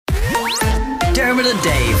Dermot and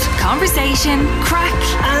Dave. Conversation, crack,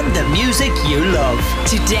 And the music you love.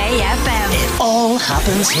 Today FM. It all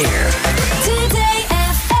happens here. Today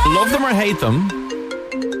FM. Love them or hate them,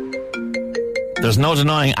 there's no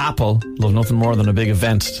denying Apple love nothing more than a big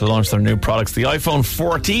event to launch their new products. The iPhone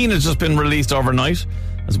 14 has just been released overnight,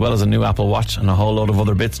 as well as a new Apple Watch and a whole load of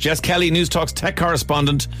other bits. Jess Kelly, News Talk's tech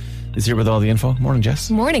correspondent, is here with all the info. Morning, Jess.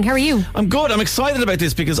 Morning, how are you? I'm good. I'm excited about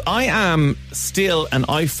this because I am still an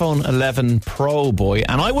iPhone 11 Pro boy,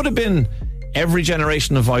 and I would have been every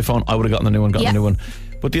generation of iPhone. I would have gotten the new one, a new one.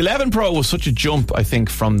 But the 11 Pro was such a jump, I think,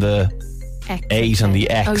 from the X 8 and the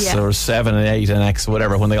X, or 7 and 8 and X,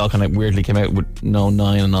 whatever, when they all kind of weirdly came out with no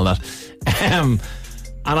 9 and all that. And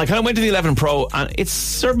I kind of went to the 11 Pro, and it's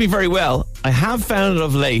served me very well. I have found it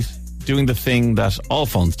of late doing the thing that all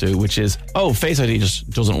phones do, which is, Face ID just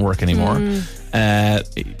doesn't work anymore.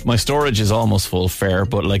 My storage is almost full, fair,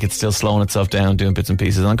 but like it's still slowing itself down, doing bits and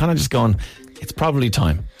pieces. And I'm kind of just going, it's probably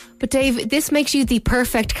time. But Dave, this makes you the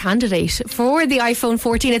perfect candidate for the iPhone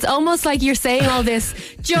 14. It's almost like you're saying all this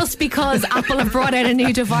just because Apple have brought out a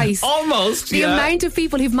new device. Almost, The amount of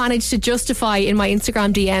people who've managed to justify in my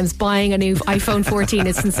Instagram DMs buying a new iPhone 14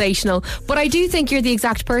 is sensational. But I do think you're the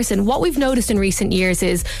exact person. What we've noticed in recent years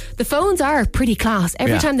is the phones are pretty class.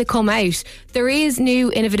 Every time they come out, there is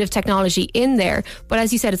new innovative technology in there. But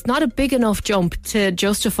as you said, it's not a big enough jump to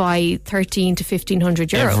justify 13 to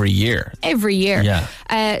 1,500 euro. Every year.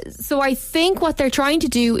 Yeah. So I think what they're trying to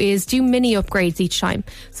do is do mini upgrades each time.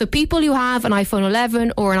 So people who have an iPhone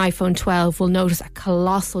 11 or an iPhone 12 will notice a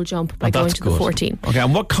colossal jump by going to the 14. Okay,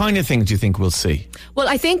 and what kind of things do you think we'll see? Well,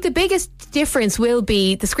 I think the biggest difference will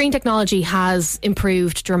be the screen technology has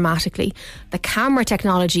improved dramatically. The camera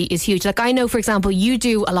technology is huge. Like I know, for example, you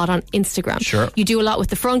do a lot on Instagram. Sure. You do a lot with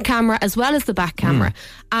the front camera as well as the back camera.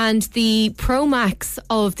 And the Pro Max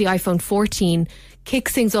of the iPhone 14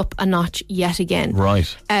 kicks things up a notch yet again.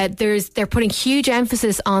 Right. They're putting huge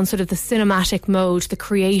emphasis on sort of the cinematic mode, the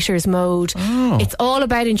creators mode. It's all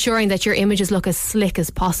about ensuring that your images look as slick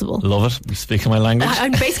as possible. Love it. You're speaking my language.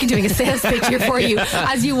 I'm basically doing a sales pitch here for you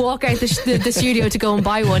as you walk out the studio to go and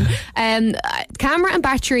buy one. Camera and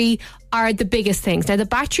battery are the biggest things. Now, the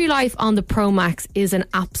battery life on the Pro Max is an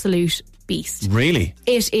absolute beast. Really?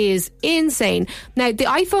 It is insane. Now, the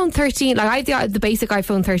iPhone 13, like I have the basic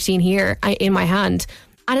iPhone 13 here in my hand,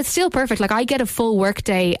 and it's still perfect. Like I get a full work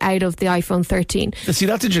day out of the iPhone 13. See,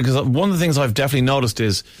 that's interesting, because one of the things I've definitely noticed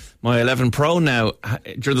is my 11 Pro now,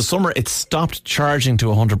 during the summer, it stopped charging to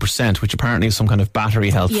 100%, which apparently is some kind of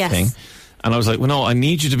battery health thing. And I was like, well, no, I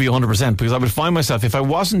need you to be 100%, because I would find myself, if I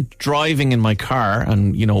wasn't driving in my car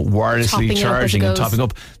and, wirelessly charging and topping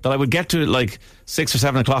up, that I would get to like 6 or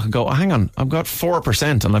 7 o'clock and go, hang on, I've got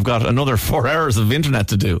 4% and I've got another 4 hours of internet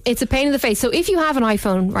to do. It's a pain in the face. So if you have an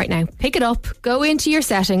iPhone right now, pick it up, go into your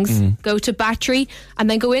settings, go to battery, and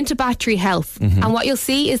then go into battery health. And what you'll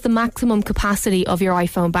see is the maximum capacity of your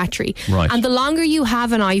iPhone battery. Right. And the longer you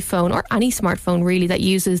have an iPhone, or any smartphone really that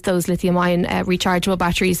uses those lithium-ion rechargeable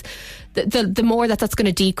batteries, the more that's going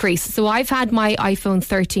to decrease. So I've had my iPhone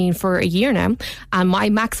 13 for a year now, and my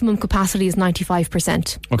maximum capacity is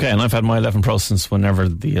 95%. Okay, and I've had my 11 Pro since whenever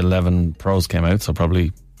the 11 Pros came out, so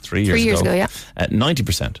probably 3 years ago. Yeah. At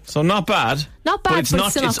 90%. So not bad. Not bad, but it's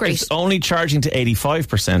still not great. It's only charging to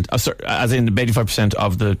 85%, as in 85%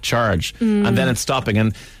 of the charge, and then it's stopping.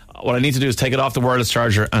 And what I need to do is take it off the wireless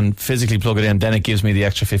charger and physically plug it in. Then it gives me the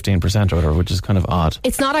extra 15% or whatever, which is kind of odd.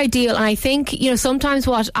 It's not ideal, and I think sometimes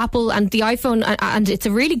what Apple and the iPhone, and it's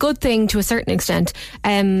a really good thing to a certain extent.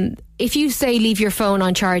 If you say leave your phone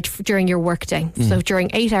on charge during your workday, so during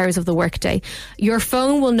 8 hours of the workday, your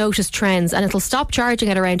phone will notice trends and it'll stop charging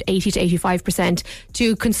at around 80 to 85%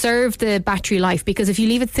 to conserve the battery life. Because if you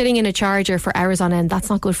leave it sitting in a charger for hours on end, that's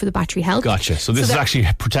not good for the battery health. Gotcha. So this is actually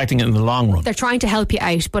protecting it in the long run. They're trying to help you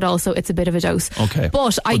out, but also it's a bit of a dose. Okay.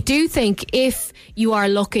 But I do think if you are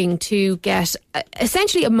looking to get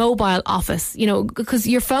essentially a mobile office, because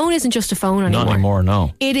your phone isn't just a phone anymore. Not anymore,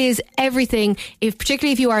 no. It is everything.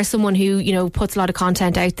 Particularly if you are someone who puts a lot of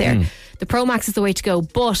content out there, the Pro Max is the way to go.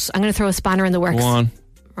 But I'm going to throw a spanner in the works. Go on.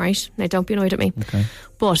 Right now, don't be annoyed at me. Okay.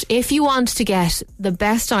 But if you want to get the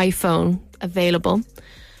best iPhone available,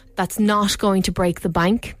 that's not going to break the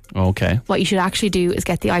bank. Okay. What you should actually do is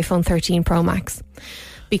get the iPhone 13 Pro Max.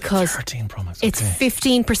 Because 13 Pro Max, it's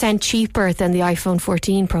 15% cheaper than the iPhone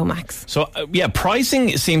 14 Pro Max. So,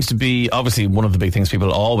 pricing seems to be obviously one of the big things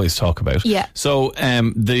people always talk about. Yeah. So,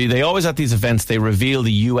 they always at these events, they reveal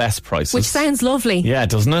the US prices. Which sounds lovely. Yeah,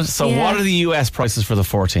 doesn't it? So, what are the US prices for the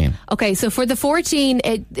 14? Okay, so for the 14,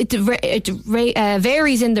 it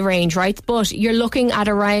varies in the range, right? But you're looking at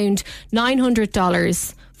around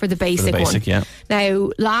 $900 for the basic one. Yeah. Now,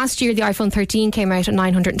 last year the iPhone 13 came out at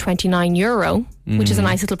 €929, which is a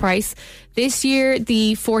nice little price. This year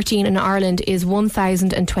the 14 in Ireland is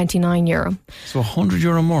 €1,029. So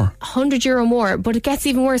 €100 more. €100 more, but it gets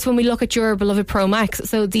even worse when we look at your beloved Pro Max.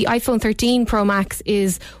 So the iPhone 13 Pro Max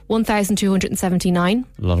is $1,279.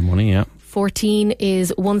 A lot of money, yeah. 14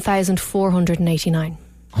 is $1,489.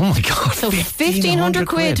 Oh my God. So 1,500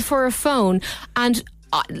 quid for a phone. And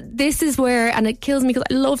this is where, and it kills me because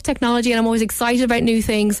I love technology and I'm always excited about new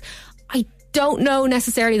things. I don't know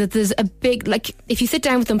necessarily that there's a big, like, if you sit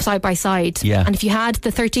down with them side by side, and if you had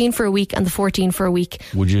the 13 for a week and the 14 for a week,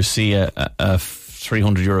 would you see a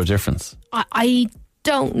 €300 difference? I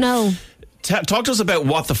don't know. Talk to us about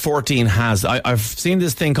what the 14 has. I've seen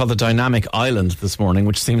this thing called the Dynamic Island this morning,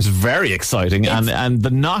 which seems very exciting. And the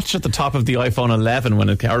notch at the top of the iPhone 11 when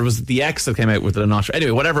it came, or was it the X that came out with a notch?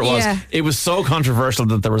 Anyway, whatever it was, it was so controversial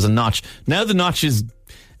that there was a notch. Now the notch is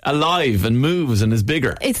alive and moves and is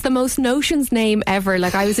bigger. It's the most notions name ever.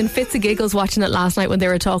 Like, I was in fits of giggles watching it last night when they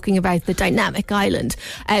were talking about the Dynamic Island,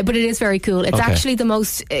 but it is very cool. It's actually the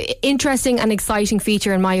most interesting and exciting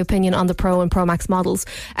feature in my opinion on the Pro and Pro Max models.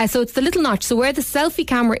 So it's the little notch. So where the selfie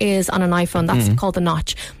camera is on an iPhone, that's called the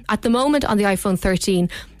notch. At the moment on the iPhone 13,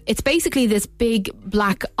 it's basically this big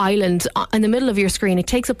black island in the middle of your screen. It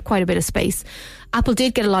takes up quite a bit of space. Apple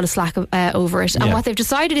did get a lot of slack over it. And what they've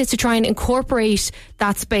decided is to try and incorporate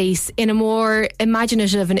that space in a more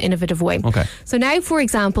imaginative and innovative way. Okay. So now, for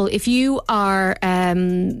example, if you are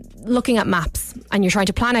looking at maps and you're trying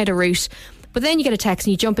to plan out a route, but then you get a text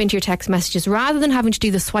and you jump into your text messages, rather than having to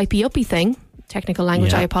do the swipey uppy thing, technical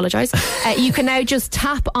language, I apologise, you can now just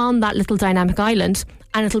tap on that little dynamic island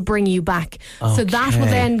and it'll bring you back. So that will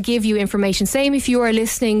then give you information. Same if you are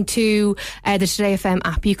listening to the Today FM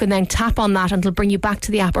app, you can then tap on that and it'll bring you back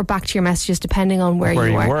to the app or back to your messages depending on where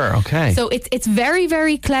you were. Okay. So it's very,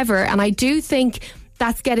 very clever, and I do think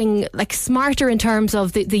that's getting like smarter in terms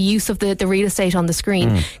of the use of the real estate on the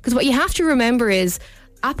screen. Because what you have to remember is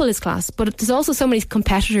Apple is class, but there's also so many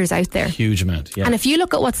competitors out there. Huge amount, yeah. And if you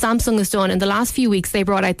look at what Samsung has done in the last few weeks, they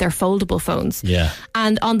brought out their foldable phones. Yeah.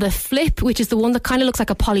 And on the Flip, which is the one that kind of looks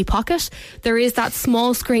like a Polly Pocket, there is that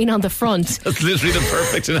small screen on the front. That's literally the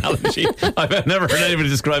perfect analogy. I've never heard anybody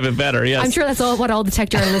describe it better, yes. I'm sure that's what all the tech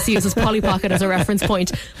journalists use as Polly Pocket as a reference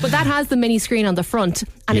point. But that has the mini screen on the front.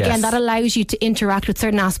 And again, that allows you to interact with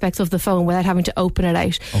certain aspects of the phone without having to open it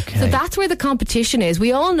out. Okay. So that's where the competition is.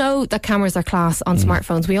 We all know that cameras are class on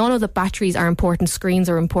smartphones. We all know that batteries are important, screens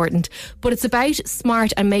are important. But it's about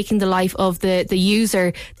smart and making the life of the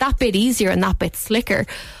user that bit easier and that bit slicker.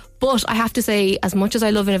 But I have to say, as much as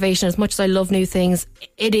I love innovation, as much as I love new things,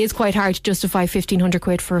 it is quite hard to justify 1,500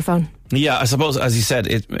 quid for a phone. Yeah, I suppose, as you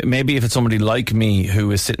said, maybe if it's somebody like me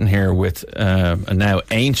who is sitting here with a now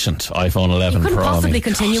ancient iPhone 11 Pro. You couldn't possibly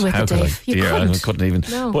continue with it, Dave. You couldn't. I couldn't even.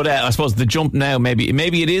 No. But I suppose the jump now, maybe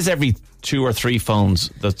it is every 2 or 3 phones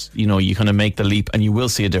that, you kind of make the leap and you will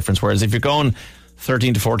see a difference. Whereas if you're going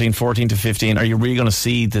 13 to 14, 14 to 15, are you really going to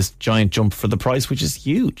see this giant jump for the price, which is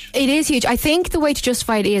huge? It is huge. I think the way to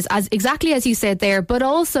justify it is exactly as you said there, but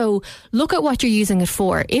also look at what you're using it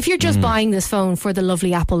for. If you're just buying this phone for the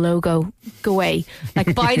lovely Apple logo, go away.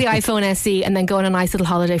 Like, buy the iPhone SE and then go on a nice little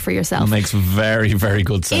holiday for yourself. It makes very, very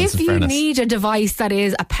good sense. If you need a device that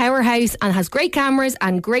is a powerhouse and has great cameras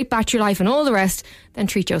and great battery life and all the rest, then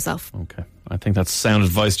treat yourself. Okay. I think that's sound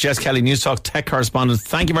advice. Jess Kelly, News Talk tech correspondent,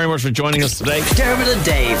 thank you very much for joining us today. Dermot and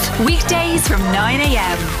Dave. Weekdays from 9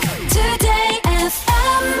 a.m. Today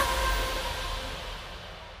FM.